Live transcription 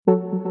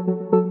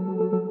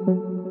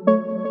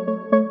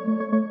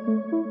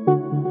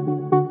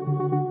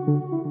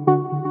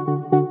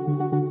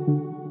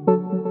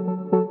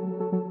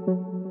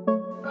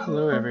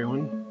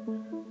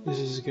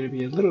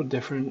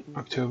different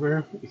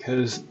October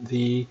because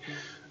the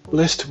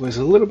list was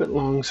a little bit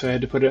long, so I had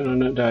to put it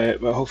on a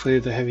diet, but hopefully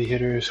the heavy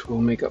hitters will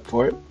make up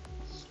for it.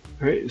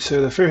 All right, so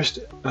the first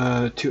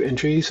two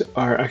entries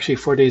are actually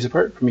 4 days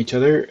apart from each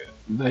other.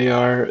 They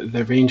are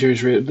the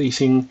Rangers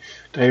releasing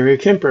Diarrhea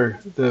Camper,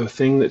 the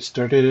thing that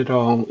started it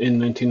all in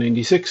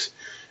 1996.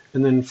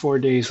 And then 4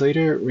 days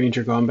later,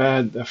 Ranger Gone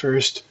Bad, the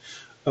first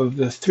of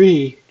the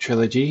 3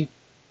 trilogy,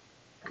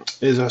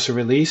 is also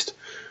released.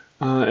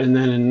 And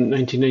then in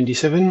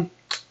 1997,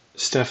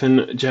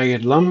 Stefan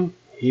Jagged Lum,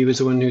 he was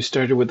the one who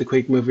started with the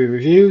Quake movie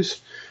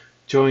reviews,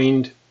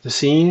 joined the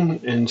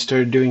scene and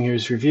started doing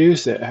his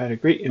reviews that had a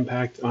great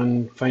impact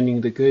on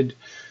finding the good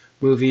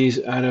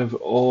movies out of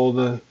all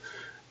the,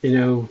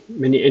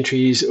 many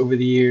entries over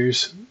the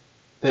years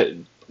that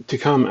to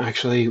come,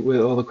 actually,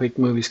 with all the Quake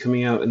movies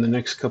coming out in the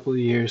next couple of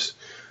years.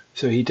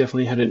 So he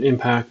definitely had an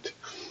impact.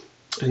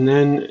 And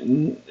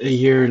then a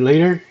year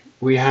later,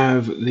 we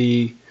have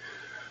the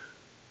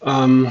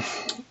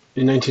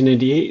in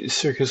 1998,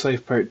 Circus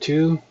Life Part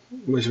 2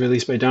 was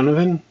released by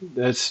Donovan.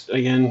 That's,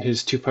 again,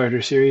 his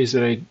two-parter series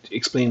that I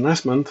explained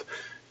last month,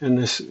 and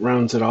this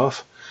rounds it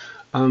off.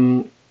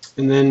 And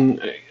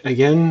then,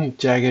 again,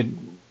 Jagged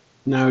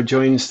now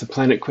joins the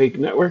Planet Quake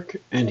network,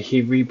 and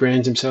he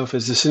rebrands himself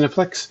as the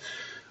Cineplex,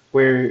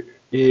 where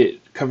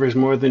it covers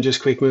more than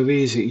just Quake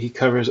movies. He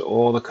covers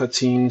all the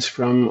cutscenes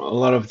from a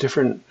lot of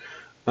different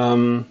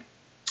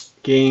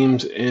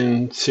games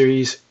and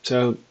series.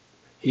 So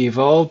he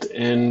evolved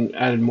and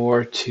added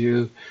more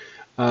to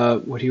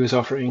what he was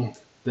offering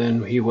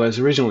than he was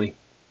originally.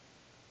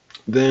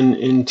 Then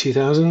in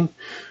 2000,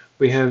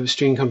 we have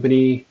String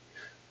Company,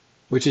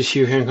 which is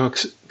Hugh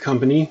Hancock's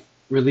company,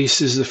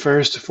 releases the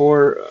first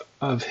 4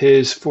 of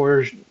his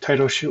 4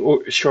 title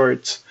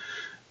shorts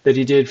that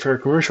he did for a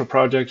commercial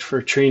project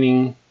for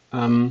training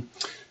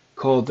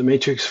called The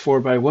Matrix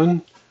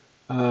 4x1.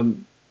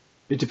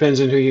 It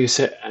depends on who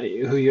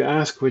you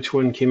ask which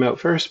one came out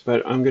first,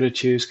 but I'm going to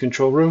choose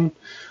Control Room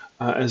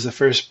as the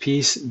first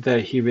piece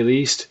that he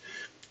released.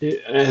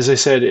 As I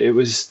said, it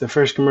was the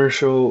first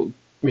commercial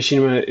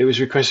Machinima. It was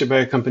requested by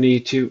a company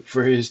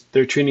for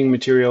their training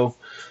material.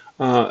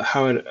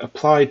 How it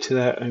applied to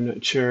that, I'm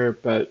not sure,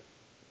 but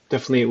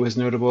definitely it was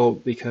notable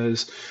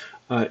because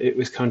it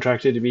was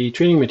contracted to be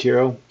training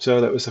material. So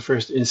that was the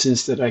first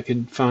instance that I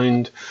could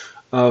find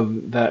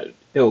of that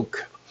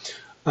ilk.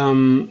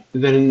 Then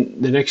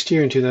the next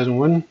year, in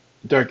 2001,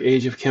 Dark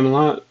Age of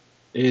Camelot.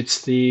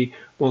 It's the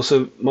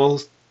massive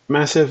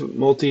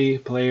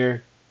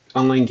multiplayer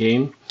online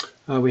game.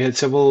 We had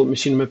several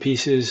Machinima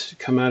pieces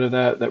come out of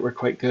that were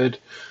quite good.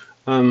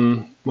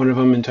 One of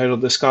them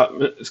entitled The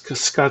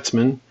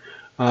Scotsman,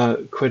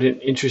 quite an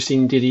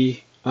interesting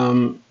ditty.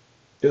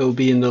 It'll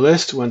be in the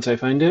list once I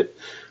find it.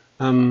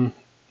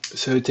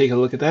 So take a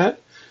look at that.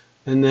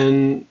 And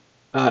then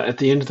at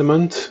the end of the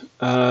month,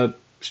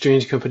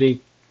 Strange Company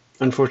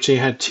unfortunately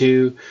had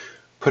to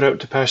put out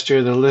to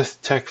pasture the Lith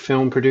Tech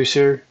film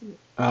producer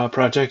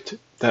project,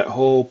 that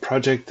whole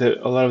project that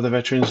a lot of the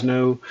veterans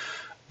know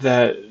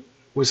that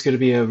was going to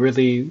be a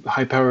really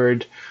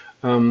high-powered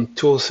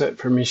tool set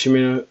for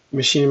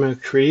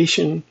Machinima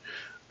creation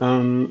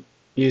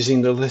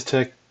using the Lith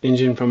Tech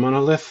engine from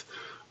Monolith.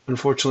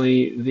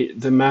 Unfortunately,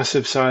 the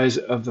massive size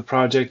of the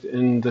project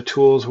and the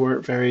tools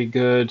weren't very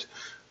good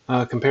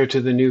compared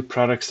to the new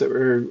products that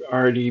were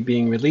already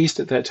being released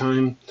at that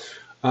time.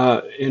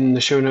 In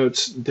the show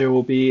notes, there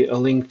will be a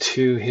link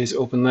to his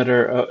open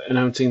letter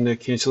announcing the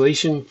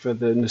cancellation for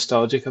the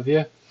nostalgic of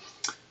you.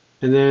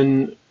 And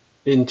then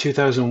in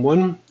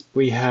 2001,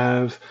 we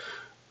have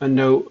a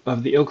note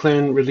of the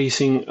Ilklan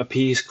releasing a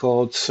piece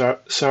called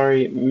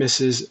Sorry,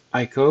 Mrs.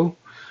 Aiko.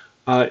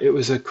 It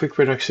was a quick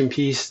production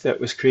piece that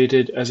was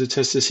created as a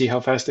test to see how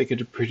fast they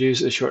could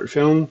produce a short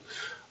film.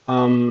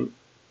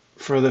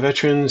 For the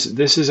veterans,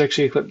 this is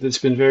actually a clip that's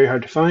been very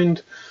hard to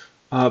find.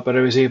 But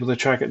I was able to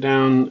track it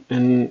down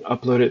and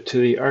upload it to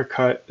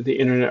the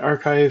Internet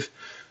Archive,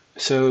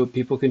 so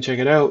people can check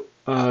it out.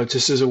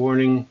 Just as a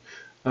warning,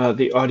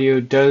 the audio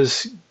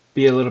does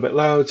be a little bit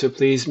loud, so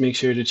please make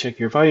sure to check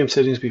your volume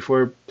settings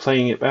before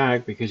playing it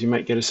back, because you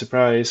might get a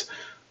surprise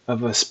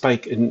of a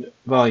spike in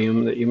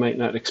volume that you might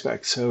not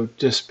expect. So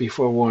just be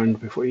forewarned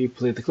before you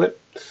play the clip.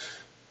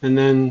 And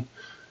then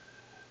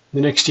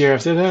the next year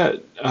after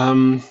that,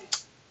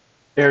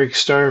 Eric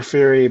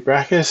Starfury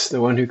Brackus, the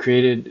one who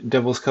created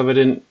Devil's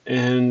Covenant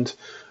and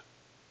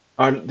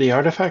The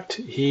Artifact,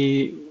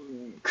 he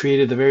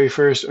created the very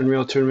first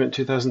Unreal Tournament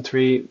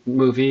 2003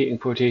 movie, in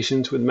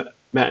quotations, with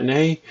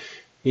Matinee.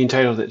 He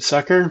entitled it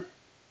Sucker.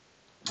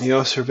 He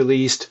also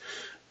released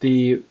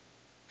the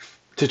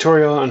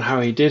tutorial on how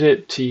he did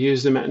it to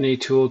use the Matinee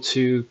tool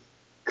to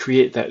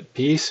create that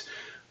piece.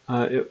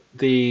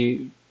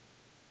 The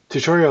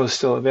tutorial is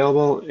still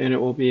available, and it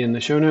will be in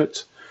the show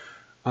notes.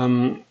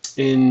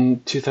 In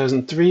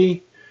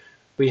 2003,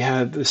 we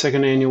had the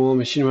second annual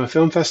Machinima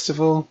Film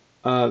Festival.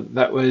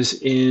 That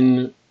was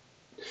in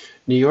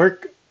New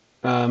York.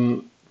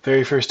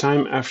 Very first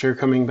time after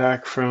coming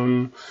back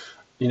from,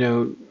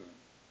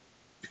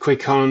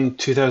 QuakeCon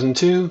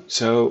 2002.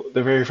 So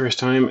the very first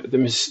time the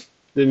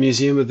the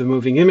Museum of the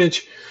Moving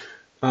Image.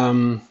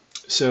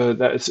 So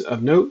that's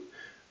of note.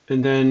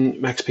 And then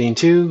Max Payne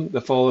 2,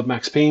 The Fall of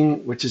Max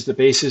Payne, which is the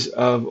basis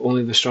of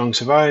Only the Strong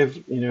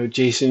Survive.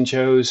 Jason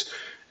Cho's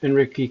and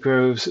Ricky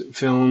Grove's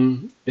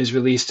film is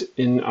released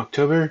in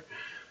October.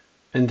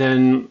 And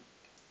then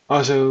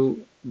also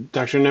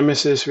Dr.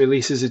 Nemesis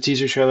releases a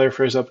teaser trailer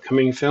for his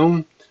upcoming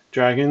film,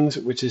 Dragons,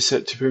 which is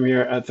set to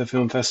premiere at the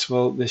film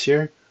festival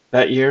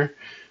that year.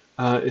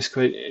 Is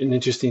quite an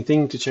interesting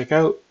thing to check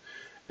out.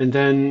 And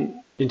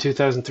then in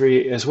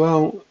 2003 as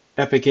well,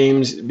 Epic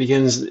Games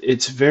begins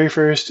its very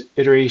first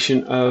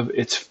iteration of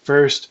its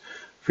first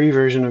free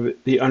version of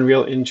the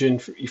Unreal Engine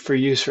for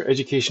use for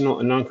educational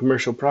and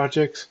non-commercial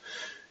projects.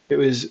 It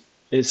was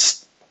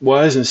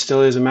and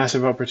still is a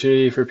massive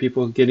opportunity for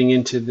people getting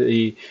into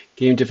the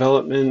game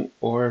development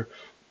or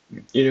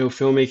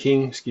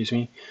filmmaking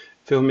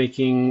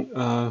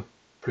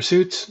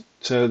pursuits.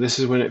 So this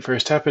is when it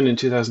first happened in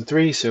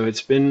 2003. So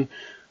it's been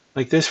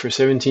like this for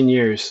 17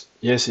 years.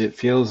 Yes, it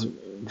feels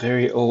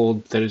very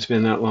old that it's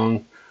been that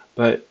long,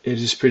 but it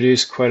has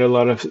produced quite a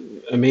lot of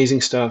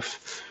amazing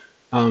stuff.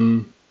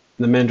 The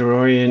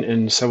Mandalorian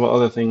and several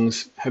other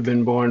things have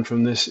been born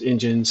from this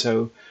engine,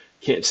 so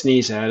can't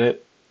sneeze at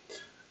it.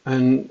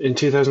 And in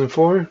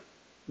 2004,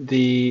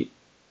 the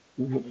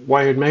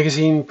Wired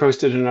magazine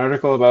posted an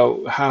article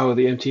about how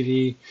the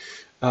MTV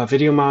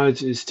Video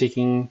Mods is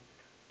taking,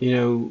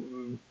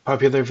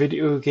 popular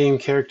video game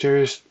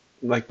characters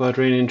like Blood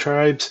Rain and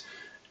Tribes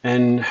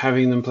and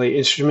having them play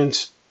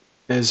instruments.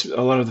 As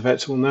a lot of the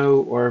vets will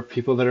know, or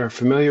people that are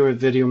familiar with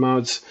video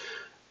mods,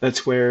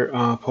 that's where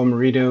Paul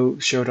Morito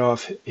showed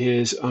off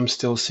his I'm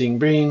Still Seeing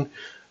Green,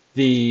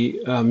 the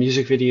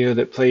music video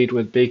that played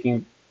with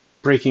Breaking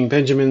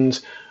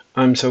Benjamin's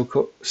I'm So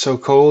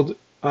Cold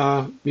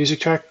music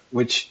track,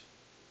 which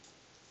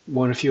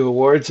won a few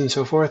awards and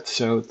so forth,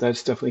 so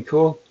that's definitely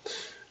cool.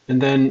 And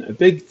then a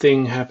big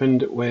thing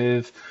happened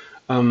with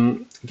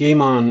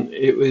Game On.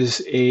 It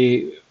was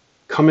a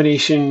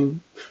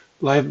combination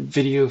live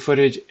video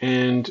footage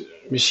and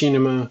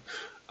Machinima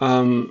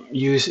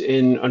used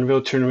in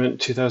Unreal Tournament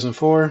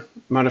 2004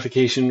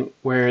 modification,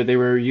 where they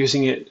were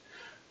using it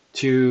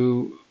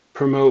to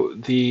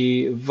promote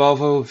the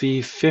Volvo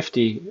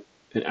V50,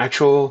 an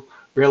actual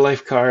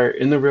real-life car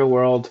in the real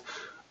world.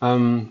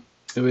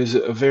 It was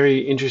a very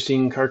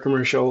interesting car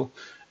commercial,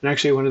 and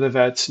actually one of the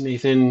vets,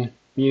 Nathan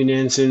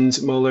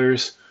Munanson's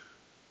Molars,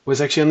 was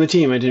actually on the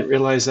team. I didn't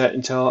realize that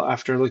until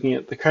after looking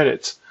at the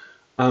credits.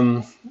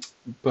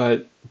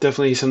 But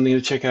definitely something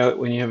to check out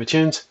when you have a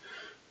chance.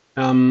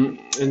 And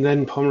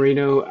then Paul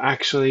Morito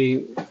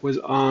actually was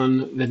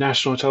on the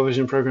national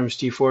television programs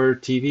G4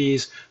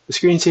 TV's The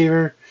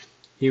Screensaver.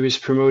 He was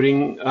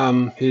promoting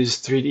his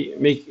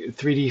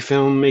 3D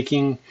film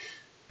making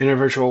in a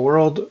virtual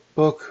world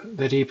book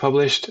that he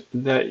published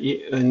that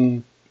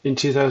in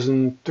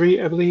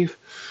 2003, I believe.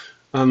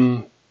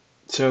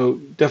 So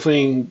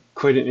definitely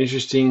quite an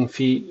interesting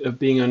feat of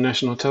being on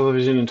national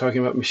television and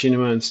talking about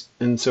Machinima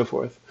and so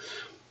forth.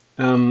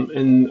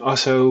 And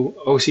also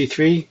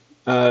OC3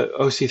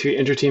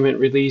 Entertainment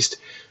released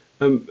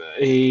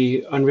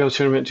a Unreal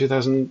Tournament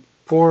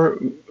 2004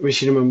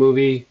 Machinima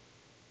movie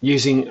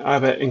using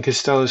Abbott and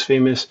Costello's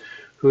famous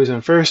Who is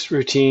on First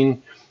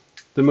routine.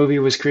 The movie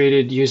was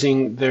created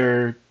using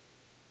their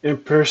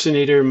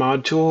impersonator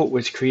mod tool,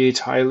 which creates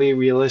highly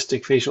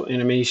realistic facial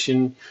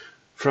animation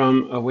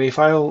from a WAV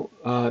file.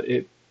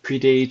 It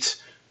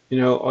predates,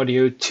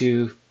 audio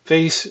to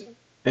face,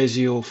 as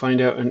you'll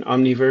find out in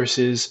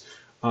Omniverse's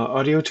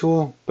audio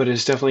tool, but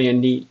it's definitely a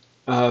neat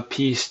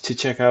piece to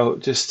check out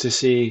just to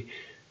see,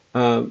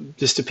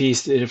 just a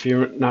piece that if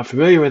you're not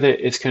familiar with it,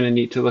 it's kind of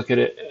neat to look at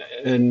it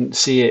and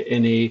see it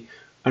in a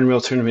Unreal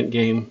Tournament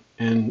game,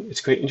 and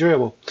it's quite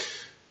enjoyable.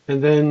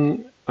 And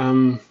then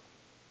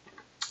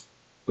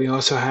we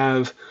also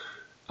have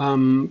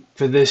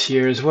for this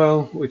year as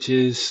well, which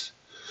is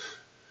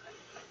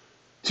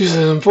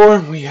 2004,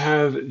 we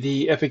have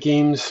the Epic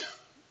Games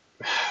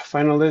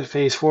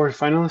Phase 4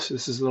 finalists.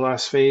 This is the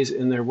last phase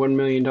in their $1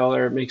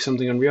 million Make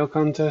Something Unreal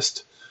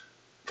contest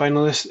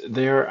finalists.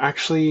 They are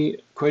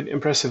actually quite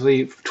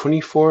impressively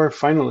 24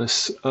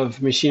 finalists of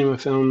Machinima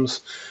films,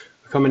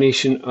 a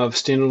combination of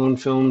standalone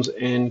films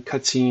and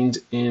cutscenes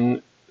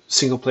in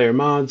single-player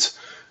mods,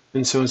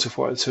 and so on and so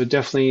forth. So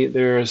definitely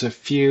there's a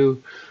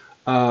few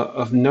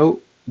of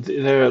note.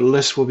 Their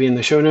list will be in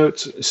the show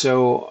notes,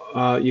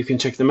 so you can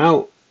check them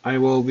out. I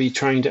will be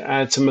trying to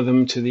add some of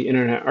them to the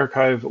Internet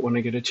Archive when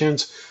I get a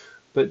chance,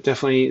 but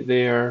definitely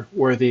they are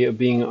worthy of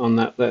being on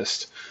that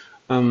list.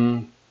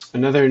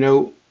 Another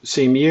note,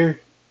 same year,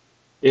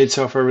 id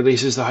Software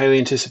releases the highly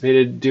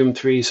anticipated Doom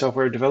 3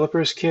 Software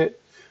Developers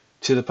Kit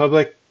to the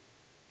public.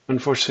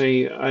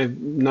 Unfortunately, I've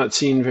not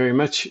seen very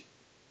much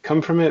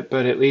come from it,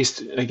 but at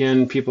least,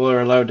 again, people are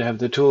allowed to have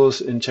the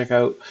tools and check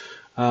out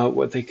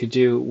what they could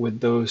do with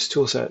those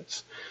tool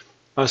sets.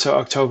 Also,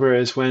 October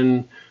is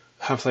when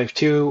Half-Life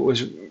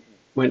 2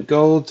 went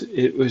gold.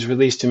 It was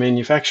released to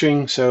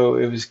manufacturing, so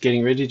it was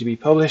getting ready to be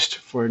published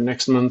for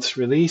next month's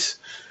release.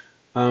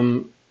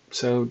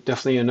 So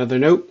definitely another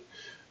note.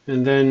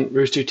 And then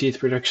Rooster Teeth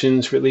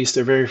Productions released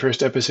their very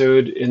first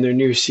episode in their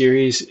new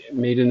series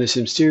made in The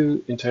Sims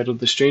 2 entitled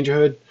The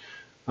Strangerhood.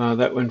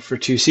 That went for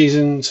 2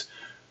 seasons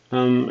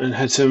and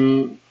had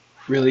some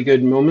really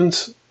good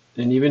moments,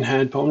 and even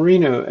had Paul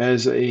Marino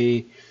as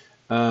a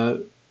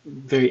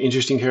very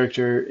interesting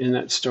character in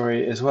that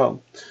story as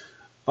well.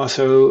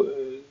 Also,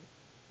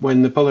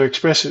 when the Polar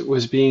Express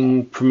was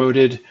being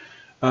promoted,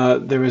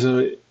 there was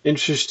an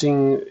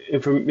interesting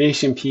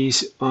information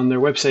piece on their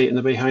website in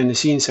the behind the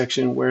scenes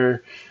section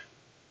where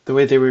the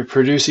way they were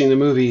producing the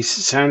movies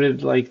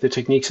sounded like the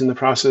techniques in the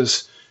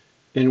process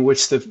in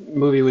which the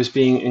movie was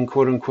being, in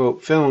quote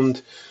unquote,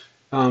 filmed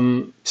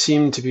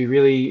seemed to be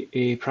really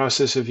a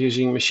process of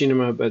using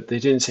Machinima, but they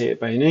didn't say it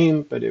by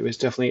name, but it was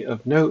definitely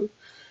of note.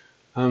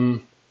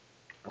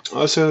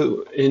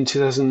 Also, in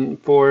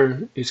 2004,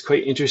 it's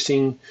quite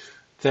interesting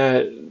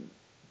that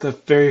the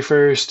very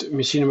first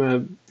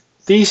Machinima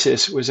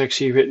thesis was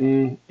actually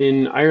written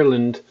in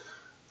Ireland.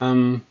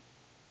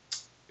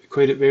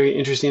 Quite very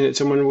interesting that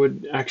someone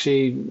would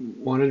actually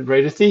want to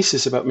write a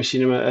thesis about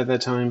Machinima at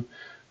that time.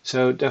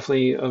 So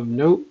definitely of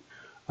note.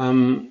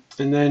 And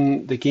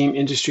then the game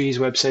industry's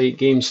website,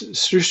 Games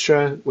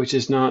Strustra, which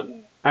is not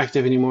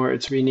active anymore,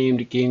 it's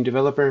renamed Game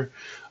Developer.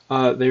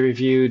 They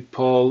reviewed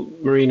Paul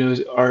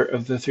Marino's art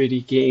of the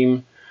 3D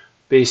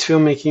game-based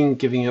filmmaking,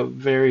 giving a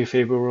very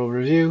favorable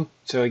review.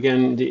 So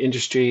again, the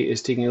industry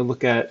is taking a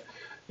look at,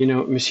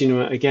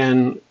 Machinima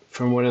again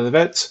from one of the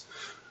vets.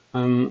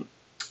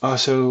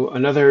 Also,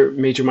 another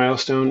major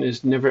milestone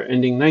is Never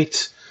Ending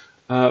Nights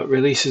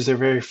releases their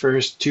very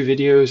first 2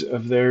 videos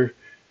of their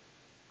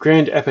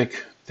grand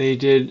epic. They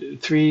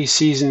did 3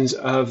 seasons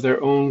of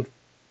their own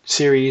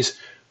series,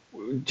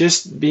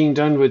 just being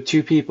done with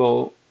 2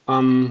 people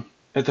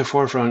at the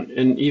forefront,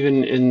 and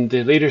even in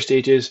the later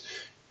stages,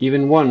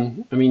 even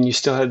 1. I mean, you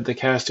still had the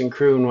cast and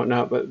crew and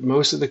whatnot, but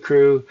most of the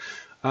crew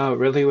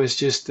really was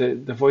just the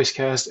voice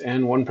cast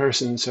and 1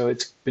 person. So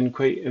it's been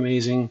quite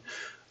amazing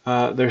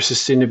their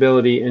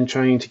sustainability in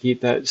trying to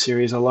keep that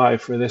series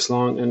alive for this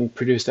long and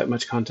produce that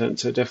much content.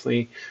 So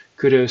definitely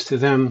kudos to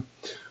them.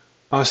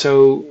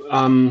 Also,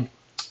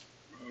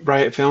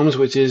 Riot Films,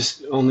 which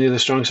is Only the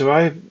Strong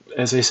Survive,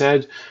 as I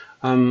said.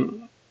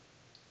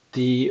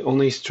 The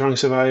Only Strong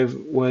Survive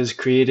was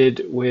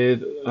created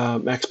with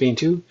Max Payne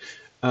 2.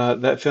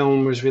 That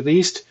film was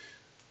released.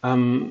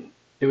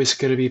 It was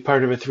going to be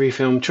part of a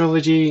 3-film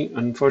trilogy.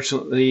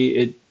 Unfortunately,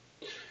 it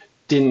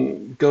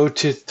didn't go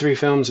to 3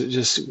 films. It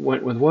just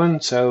went with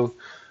 1. So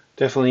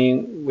definitely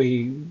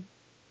we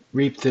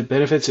reaped the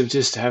benefits of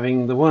just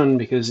having the 1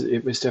 because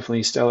it was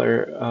definitely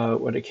stellar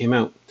when it came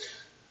out.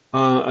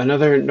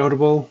 Another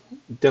notable,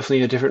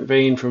 definitely a different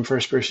vein from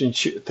first-person,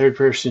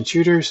 third-person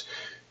shooters,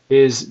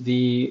 is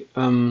the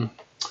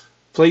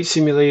Flight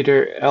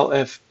Simulator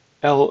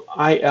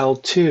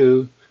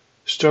LIL2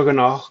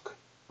 Stroganov.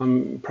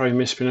 I'm probably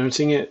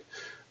mispronouncing it.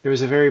 There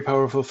was a very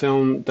powerful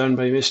film done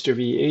by Mr.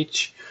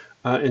 VH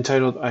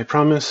entitled I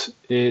Promise.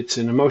 It's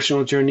an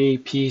emotional journey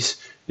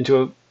piece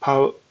into a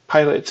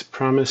pilot's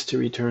promise to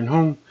return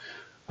home.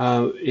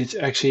 It's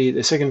actually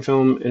the second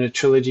film in a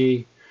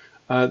trilogy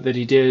that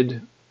he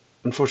did.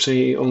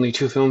 Unfortunately, only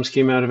 2 films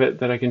came out of it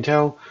that I can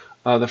tell.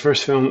 The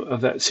first film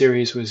of that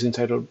series was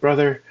entitled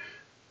Brother,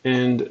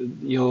 and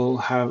you'll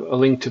have a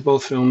link to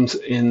both films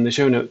in the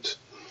show notes.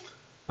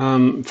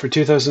 For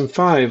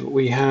 2005,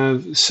 we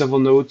have several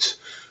notes.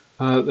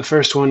 The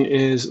first one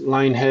is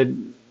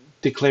Lionhead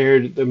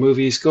declared the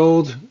movies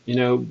gold,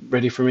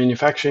 ready for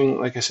manufacturing,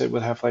 like I said,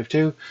 with Half-Life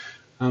 2.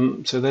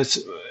 So that's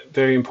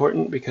very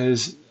important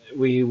because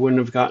we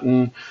wouldn't have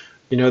gotten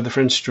the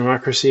French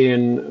Democracy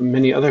and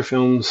many other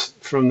films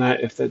from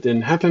that if that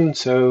didn't happen,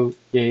 so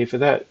yay for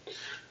that.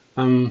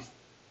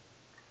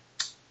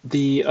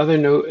 The other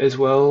note as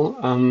well,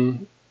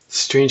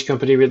 Strange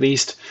Company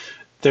released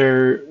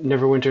their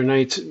Neverwinter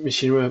Nights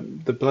Machinima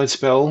The Blood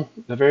Spell.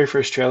 The very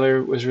first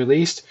trailer was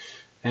released,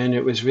 and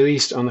it was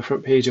released on the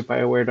front page of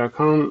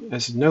BioWare.com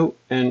as a note,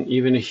 and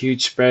even a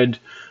huge spread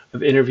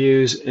of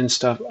interviews and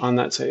stuff on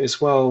that site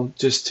as well,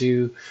 just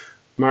to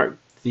mark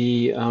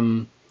the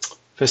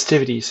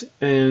festivities.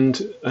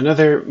 And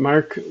another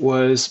mark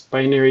was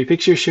Binary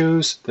Picture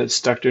Shows. That's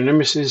Dr.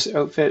 Nemesis'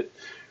 outfit,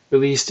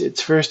 released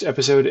its first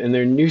episode in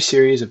their new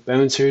series of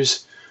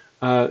Bouncers,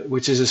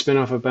 which is a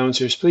spin-off of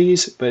Bouncers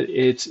Please, but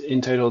it's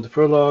entitled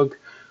Prologue.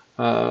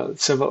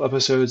 Several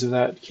episodes of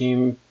that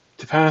came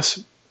to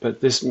pass,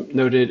 but this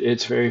noted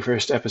its very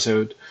first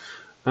episode.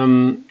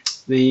 Another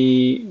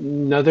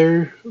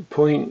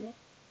point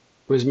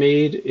was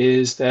made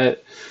is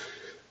that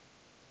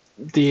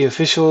the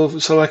official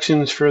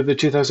selections for the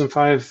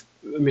 2005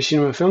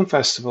 Machinima Film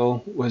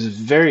Festival was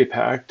very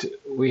packed.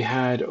 We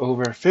had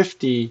over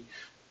 50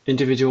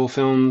 individual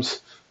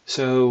films,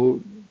 so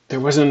there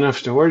wasn't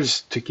enough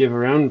awards to give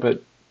around,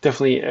 but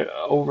definitely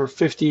over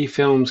 50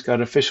 films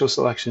got official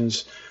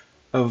selections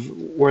of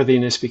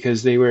worthiness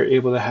because they were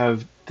able to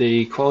have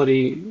the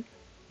quality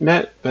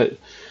met, but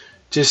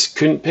just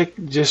couldn't pick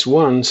just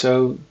one.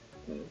 So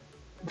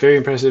very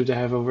impressive to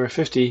have over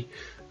 50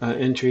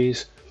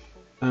 entries.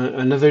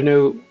 Another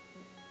note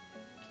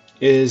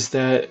is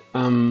that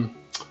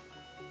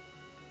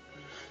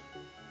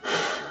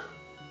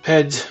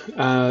Ped,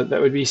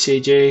 that would be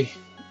CJ,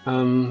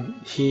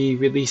 he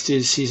released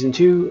his season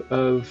 2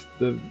 of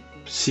the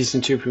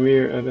season 2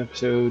 premiere of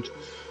episode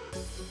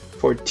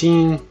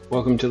 14,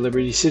 Welcome to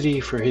Liberty City,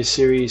 for his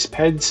series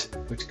Peds,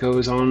 which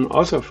goes on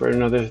also for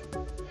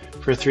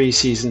 3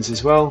 seasons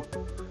as well.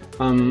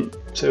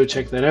 So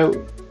check that out.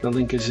 The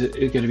link is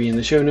going to be in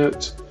the show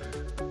notes.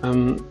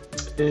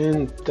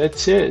 And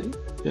that's it.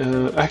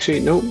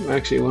 Actually,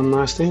 one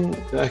last thing.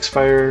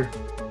 Xfire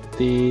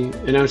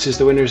announces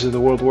the winners of the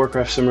World of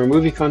Warcraft Summer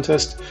Movie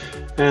Contest,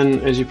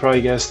 and as you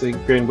probably guessed, the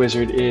Grand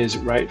Wizard is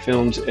Riot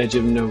Films' Edge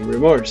of No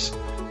Remorse,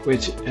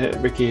 which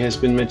Ricky has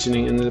been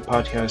mentioning in the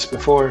podcast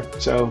before,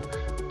 so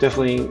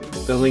definitely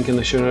the link in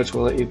the show notes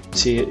will let you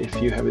see it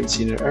if you haven't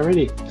seen it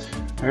already.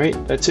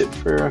 Alright, that's it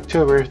for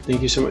October.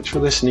 Thank you so much for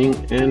listening,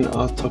 and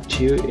I'll talk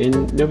to you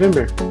in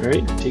November.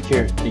 Alright, take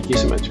care. Thank you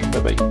so much.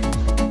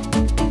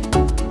 Bye-bye.